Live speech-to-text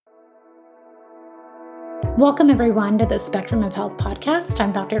Welcome, everyone, to the Spectrum of Health podcast.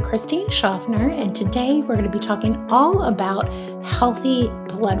 I'm Dr. Christine Schaffner, and today we're going to be talking all about healthy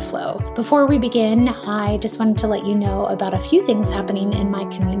blood flow. Before we begin, I just wanted to let you know about a few things happening in my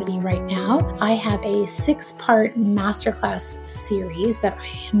community right now. I have a 6-part masterclass series that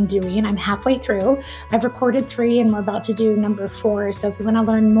I am doing. I'm halfway through. I've recorded 3 and we're about to do number 4. So if you want to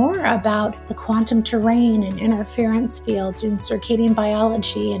learn more about the quantum terrain and interference fields and circadian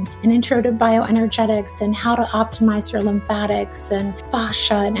biology and an intro to bioenergetics and how to optimize your lymphatics and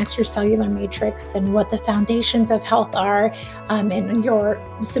fascia and extracellular matrix and what the foundations of health are and your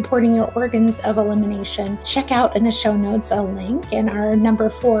supporting your organs of elimination, check out in the show notes a link. And our number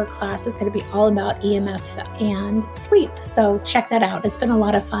 4 class is going to be all about EMF and sleep. So check that out. It's been a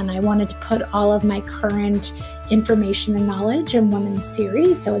lot of fun. I wanted to put all of my current information and knowledge in one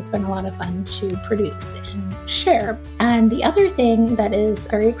series. So it's been a lot of fun to produce and share. And the other thing that is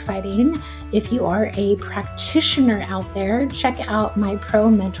very exciting, if you are a practitioner out there, check out my pro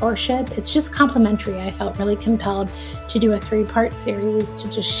mentorship. It's just complimentary. I felt really compelled to do a 3-part series to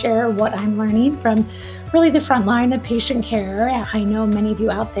just share what I'm learning from really the front line of patient care. I know many of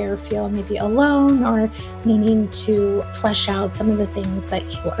you out there feel maybe alone or needing to flesh out some of the things that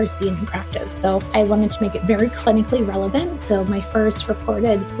you are seeing in practice. So I wanted to make it very clinically relevant. So my first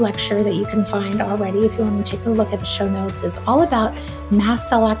recorded lecture that you can find already, if you want to take a look at the show notes, is all about mast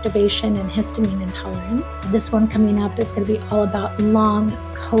cell activation and histamine intolerance. This one coming up is going to be all about long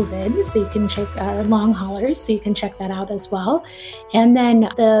COVID, so you can check our long haulers, so you can check that out as well. And then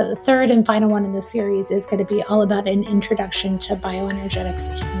the third and final one in the series is going to be all about an introduction to bioenergetics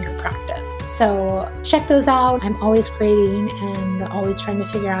in your practice. So check those out. I'm always creating and always trying to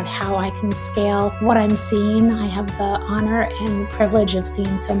figure out how I can scale what I'm seeing. I have the honor and privilege of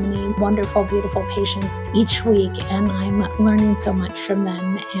seeing so many wonderful, beautiful patients each week, and I'm learning so much from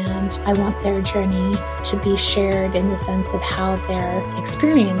them. And I want their journey to be shared in the sense of how their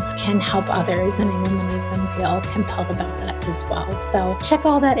experience can help others. And I know many of them feel compelled about that as well. So check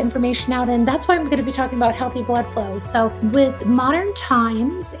all that information out. And that's why I'm going to be talking about healthy blood flow. So with modern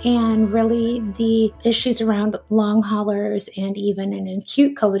times and really the issues around long haulers and even an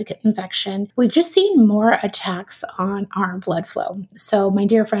acute COVID infection, we've just seen more attacks on our blood flow. So my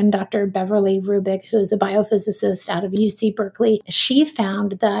dear friend, Dr. Beverly Rubik, who is a biophysicist out of UC Berkeley, she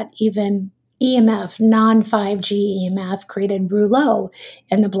found that even EMF, non-5G EMF, created rouleau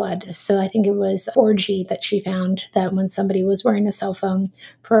in the blood. So I think it was 4G that she found that when somebody was wearing a cell phone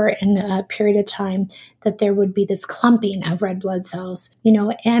for a period of time, that there would be this clumping of red blood cells,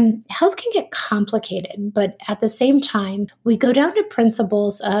 and health can get complicated. But at the same time, we go down to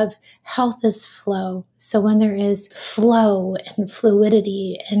principles of health is flow. So when there is flow and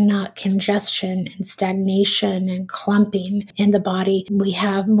fluidity and not congestion and stagnation and clumping in the body, we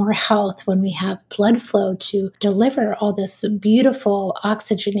have more health when we have blood flow to deliver all this beautiful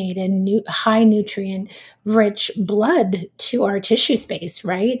oxygenated, high nutrient rich blood to our tissue space,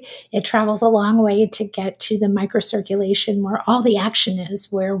 right? It travels a long way to get to the microcirculation where all the action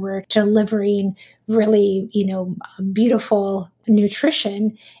is, where we're delivering really, beautiful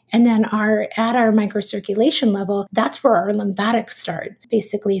nutrition. And then at our microcirculation level, that's where our lymphatics start.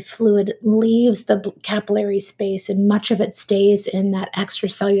 Basically, fluid leaves the capillary space and much of it stays in that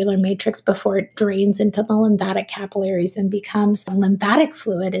extracellular matrix before it drains into the lymphatic capillaries and becomes lymphatic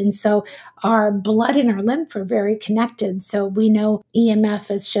fluid. And so our blood and our lymph are very connected. So we know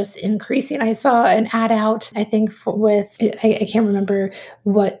EMF is just increasing. I saw an ad out, I think I can't remember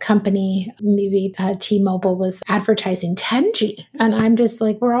what company, maybe T-Mobile was advertising 10G. And I'm just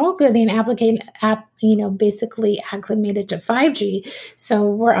like, we're all getting basically acclimated to 5G. So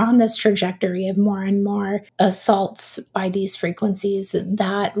we're on this trajectory of more and more assaults by these frequencies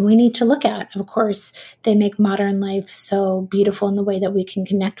that we need to look at. Of course, they make modern life so beautiful in the way that we can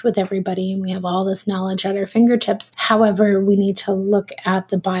connect with everybody and we have all this knowledge at our fingertips. However, we need to look at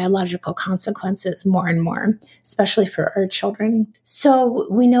the biological consequences more and more, especially for our children. So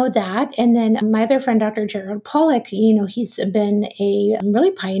we know that. And then my other friend, Dr. Gerald Pollack, he's been a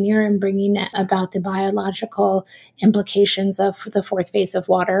really pioneer in bringing about the biological implications of the 4th phase of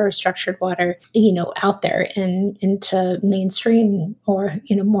water or structured water, out there and into mainstream or,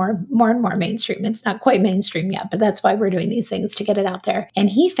 more and more mainstream. It's not quite mainstream yet, but that's why we're doing these things to get it out there. And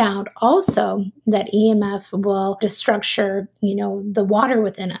he found also that EMF will destructure, the water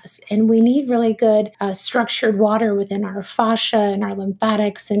within us. And we need really good structured water within our fascia and our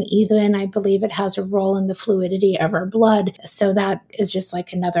lymphatics. And even I believe it has a role in the fluidity of our blood. So that is just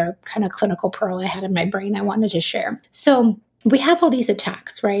like another kind of clinical pearl I had in my brain I wanted to share. So we have all these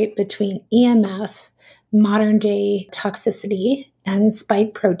attacks, right, between EMF, modern day toxicity and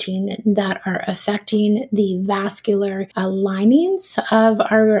spike protein that are affecting the vascular linings of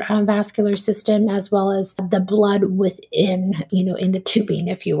our vascular system, as well as the blood within, in the tubing,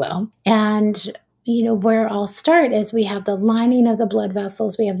 if you will. And where I'll start is we have the lining of the blood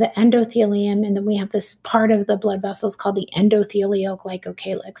vessels, we have the endothelium, and then we have this part of the blood vessels called the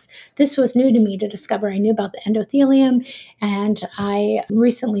endothelioglycocalyx. This was new to me to discover. I knew about the endothelium, and I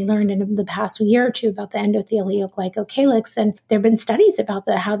recently learned in the past year or two about the endothelioglycocalyx, and there have been studies about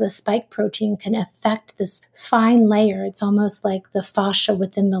how the spike protein can affect this fine layer. It's almost like the fascia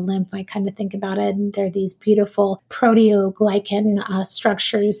within the lymph. I kind of think about it, and they're these beautiful proteoglycan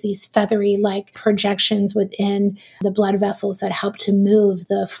structures, these feathery-like projections within the blood vessels that help to move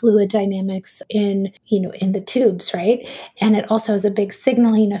the fluid dynamics in the tubes, right? And it also has a big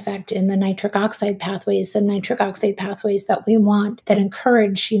signaling effect in the nitric oxide pathways that we want, that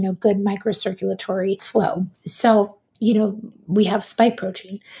encourage, good microcirculatory flow. So, we have spike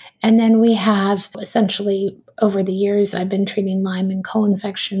protein. And then we have essentially, over the years, I've been treating Lyme and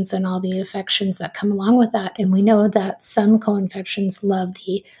co-infections and all the infections that come along with that. And we know that some co-infections love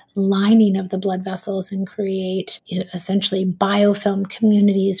the lining of the blood vessels and create essentially biofilm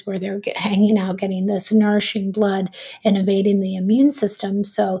communities where they're hanging out, getting this nourishing blood and evading the immune system.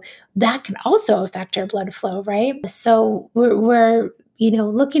 So that can also affect our blood flow, right? So we're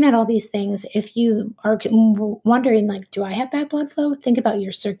looking at all these things. If you are wondering, do I have bad blood flow? Think about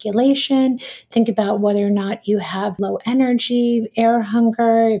your circulation. Think about whether or not you have low energy, air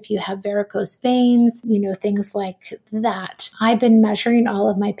hunger, if you have varicose veins, things like that. I've been measuring all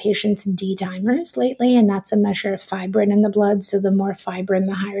of my patients' D dimers lately, and that's a measure of fibrin in the blood. So the more fibrin,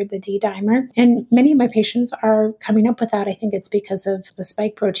 the higher the D dimer. And many of my patients are coming up with that. I think it's because of the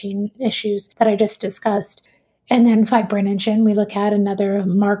spike protein issues that I just discussed. And then fibrinogen, we look at another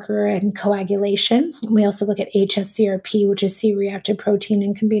marker in coagulation. We also look at hsCRP, which is C-reactive protein,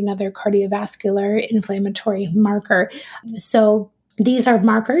 and can be another cardiovascular inflammatory marker. So these are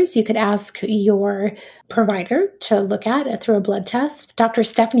markers you could ask your provider to look at through a blood test. Dr.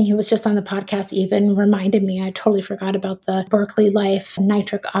 Stephanie, who was just on the podcast, even reminded me, I totally forgot about the Berkeley Life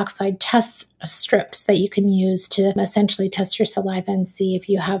nitric oxide test strips that you can use to essentially test your saliva and see if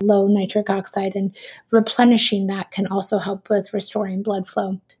you have low nitric oxide, and replenishing that can also help with restoring blood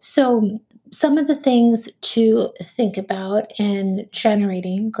flow. So some of the things to think about in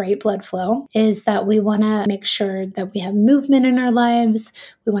generating great blood flow is that we want to make sure that we have movement in our lives.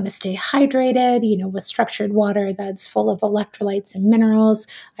 We want to stay hydrated, with structured water that's full of electrolytes and minerals.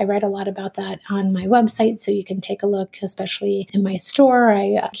 I write a lot about that on my website, so you can take a look, especially in my store.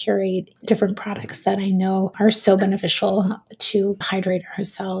 I curate different products that I know are so beneficial to hydrate our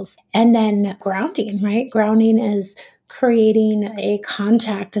cells. And then grounding, right? Grounding is creating a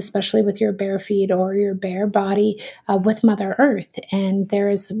contact, especially with your bare feet or your bare body, with Mother Earth. And there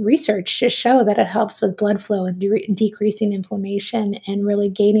is research to show that it helps with blood flow and decreasing inflammation and really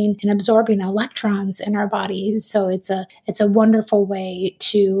gaining and absorbing electrons in our bodies. So it's a wonderful way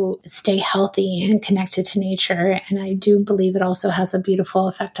to stay healthy and connected to nature. And I do believe it also has a beautiful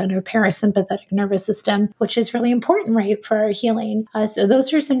effect on our parasympathetic nervous system, which is really important, right, for our healing. So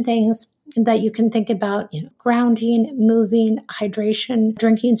those are some things that you can think about, grounding, moving, hydration,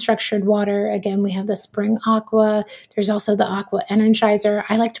 drinking structured water. Again, we have the spring aqua. There's also the aqua energizer.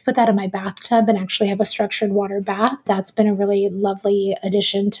 I like to put that in my bathtub and actually have a structured water bath. That's been a really lovely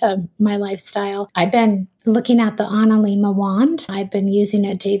addition to my lifestyle. I've been looking at the Anna Lima wand. I've been using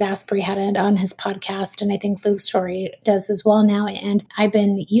it. Dave Asprey had it on his podcast, and I think Luke Story does as well now. And I've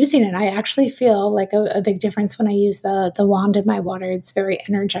been using it. I actually feel like a big difference when I use the wand in my water. It's very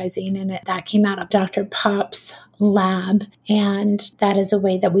energizing, and that came out of Dr. Pop's lab. And that is a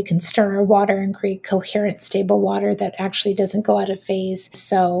way that we can stir our water and create coherent, stable water that actually doesn't go out of phase.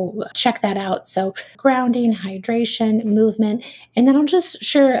 So check that out. So grounding, hydration, movement. And then I'll just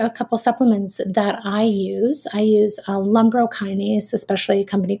share a couple supplements that I use. I use a lumbrokinase, especially a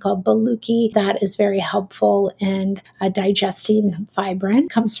company called Baluki, that is very helpful in digesting fibrin. It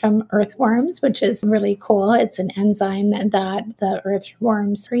comes from earthworms, which is really cool. It's an enzyme that the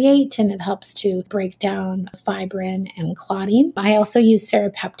earthworms create, and it helps to break down fibrin and clotting. I also use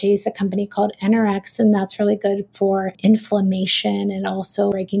serapeptase, a company called NRX, and that's really good for inflammation and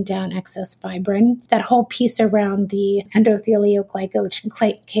also breaking down excess fibrin. That whole piece around the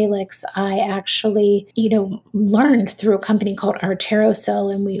endothelioglycocalyx, I actually, learned through a company called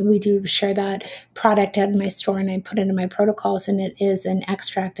Arterocell, and we do share that product at my store, and I put it in my protocols, and it is an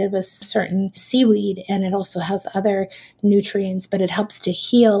extract of a certain seaweed, and it also has other nutrients, but it helps to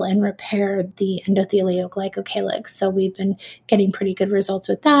heal and repair the endothelioglycocalyx calyx. So we've been getting pretty good results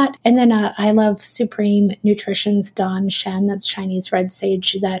with that. And then I love Supreme Nutrition's Dawn Shen. That's Chinese red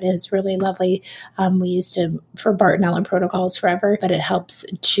sage. That is really lovely. We used it for Bartonella protocols forever, but it helps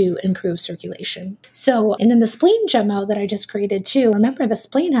to improve circulation. So, and then the spleen gemo that I just created too. Remember, the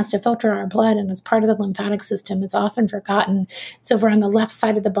spleen has to filter our blood and it's part of the lymphatic system. It's often forgotten. So if we're on the left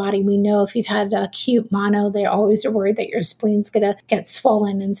side of the body, we know if you've had acute mono, they always are worried that your spleen's going to get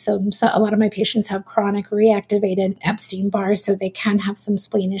swollen. And so a lot of my patients have chronic reactivated Epstein-Barr, so they can have some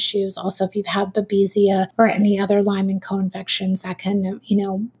spleen issues. Also, if you've had Babesia or any other Lyme and co-infections, that can,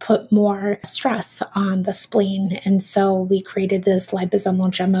 put more stress on the spleen. And so we created this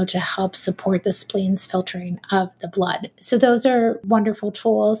liposomal gemo to help support the spleen's filtering of the blood. So those are wonderful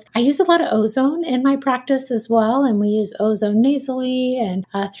tools. I use a lot of ozone in my practice as well, and we use ozone nasally and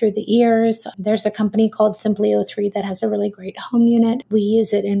through the ears. There's a company called Simply O3 that has a really great home unit. We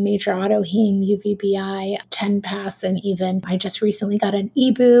use it in major autoheme, UVBI, 10 pass, and even I just recently got an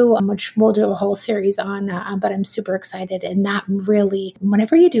EBU, which we'll do a whole series on, but I'm super excited. And that really,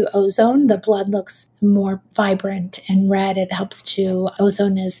 whenever you do ozone, the blood looks more vibrant and red. It helps to,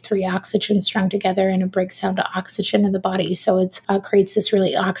 ozone is 3 oxygens strung together and it breaks down to oxygen in the body. So it creates this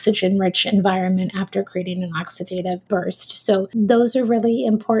really oxygen-rich environment after creating an oxidative burst. So those are really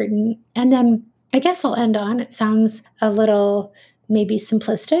important. And then I guess I'll end on, it sounds a little maybe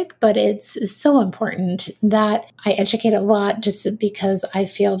simplistic, but it's so important that I educate a lot just because I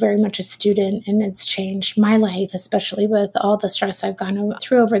feel very much a student and it's changed my life, especially with all the stress I've gone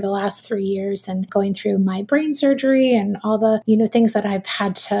through over the last 3 years and going through my brain surgery and all the, things that I've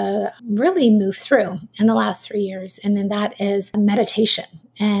had to really move through in the last 3 years. And then that is meditation.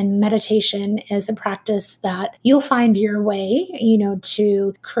 And meditation is a practice that you'll find your way,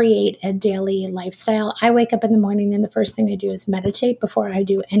 to create a daily lifestyle. I wake up in the morning and the first thing I do is meditate before I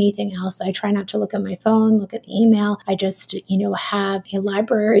do anything else. I try not to look at my phone, look at the email. I just, have a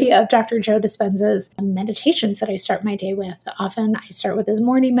library of Dr. Joe Dispenza's meditations that I start my day with. Often I start with his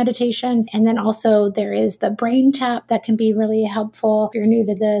morning meditation. And then also there is the brain tap that can be really helpful. If you're new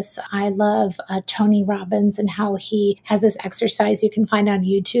to this, I love Tony Robbins and how he has this exercise you can find on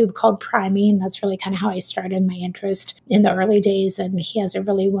YouTube called priming. That's really kind of how I started my interest in the early days. And he has a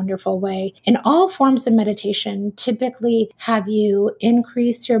really wonderful way. In all forms of meditation, typically have you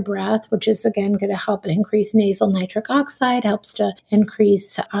increase your breath, which is again going to help increase nasal nitric oxide, helps to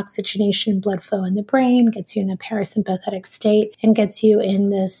increase oxygenation, blood flow in the brain, gets you in a parasympathetic state, and gets you in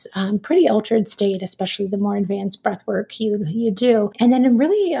this pretty altered state, especially the more advanced breath work you do. And then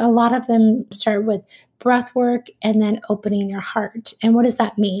really a lot of them start with breath work and then opening your heart. And what does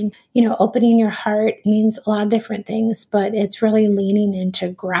that mean? Opening your heart means a lot of different things, but it's really leaning into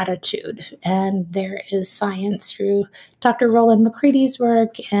gratitude. And there is science through Dr. Roland McCready's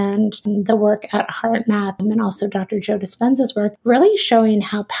work and the work at HeartMath and also Dr. Joe Dispenza's work, really showing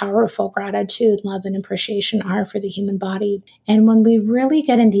how powerful gratitude, love, and appreciation are for the human body. And when we really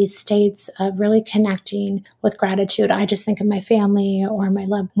get in these states of really connecting with gratitude, I just think of my family or my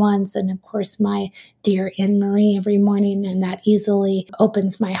loved ones, and of course my dear Anne-Marie every morning, and that easily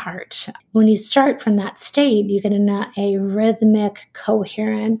opens my heart. When you start from that state, you get in a rhythmic,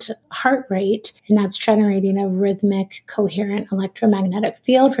 coherent heart rate, and that's generating a rhythmic, coherent electromagnetic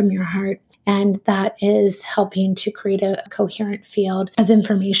field from your heart. And that is helping to create a coherent field of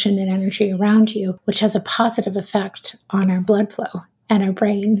information and energy around you, which has a positive effect on our blood flow and our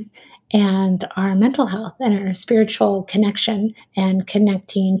brain and our mental health and our spiritual connection and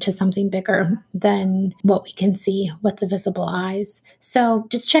connecting to something bigger than what we can see with the visible eyes. So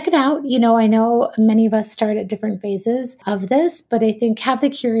just check it out. I know many of us start at different phases of this, but I think have the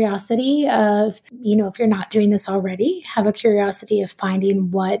curiosity of, if you're not doing this already, have a curiosity of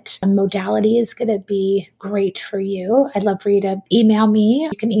finding what modality is going to be great for you. I'd love for you to email me.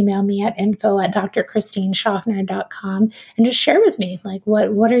 You can email me at info@drchristineschaffner.com and just share with me, like,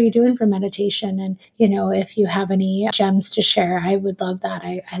 what are you doing for meditation? And, if you have any gems to share, I would love that.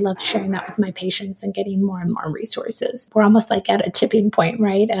 I love sharing that with my patients and getting more and more resources. We're almost like at a tipping point,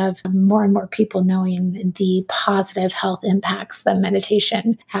 right? Of more and more people knowing the positive health impacts that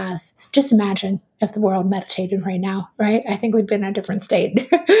meditation has. Just imagine if the world meditated right now, right? I think we'd be in a different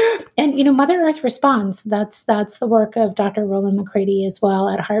state. And, Mother Earth responds. That's the work of Dr. Roland McCready as well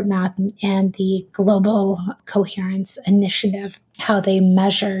at HeartMath and the Global Coherence Initiative, how they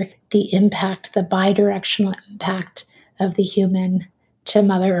measure the impact, the bidirectional impact of the human to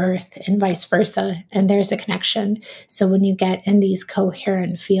Mother Earth and vice versa. And there's a connection. So when you get in these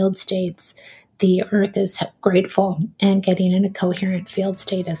coherent field states, the earth is grateful and getting in a coherent field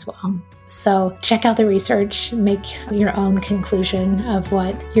state as well. So check out the research, make your own conclusion of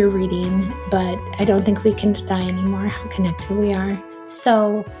what you're reading, but I don't think we can deny anymore how connected we are.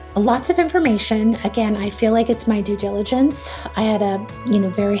 So lots of information. Again, I feel like it's my due diligence. I had a,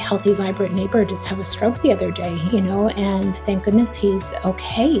 very healthy, vibrant neighbor just have a stroke the other day, and thank goodness he's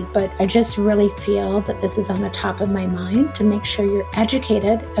okay. But I just really feel that this is on the top of my mind to make sure you're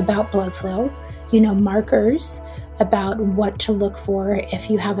educated about blood flow, markers about what to look for if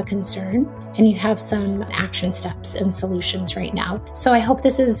you have a concern, and you have some action steps and solutions right now. So I hope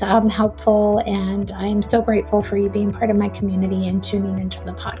this is helpful, and I'm so grateful for you being part of my community and tuning into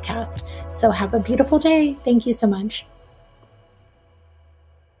the podcast. So have a beautiful day. Thank you so much.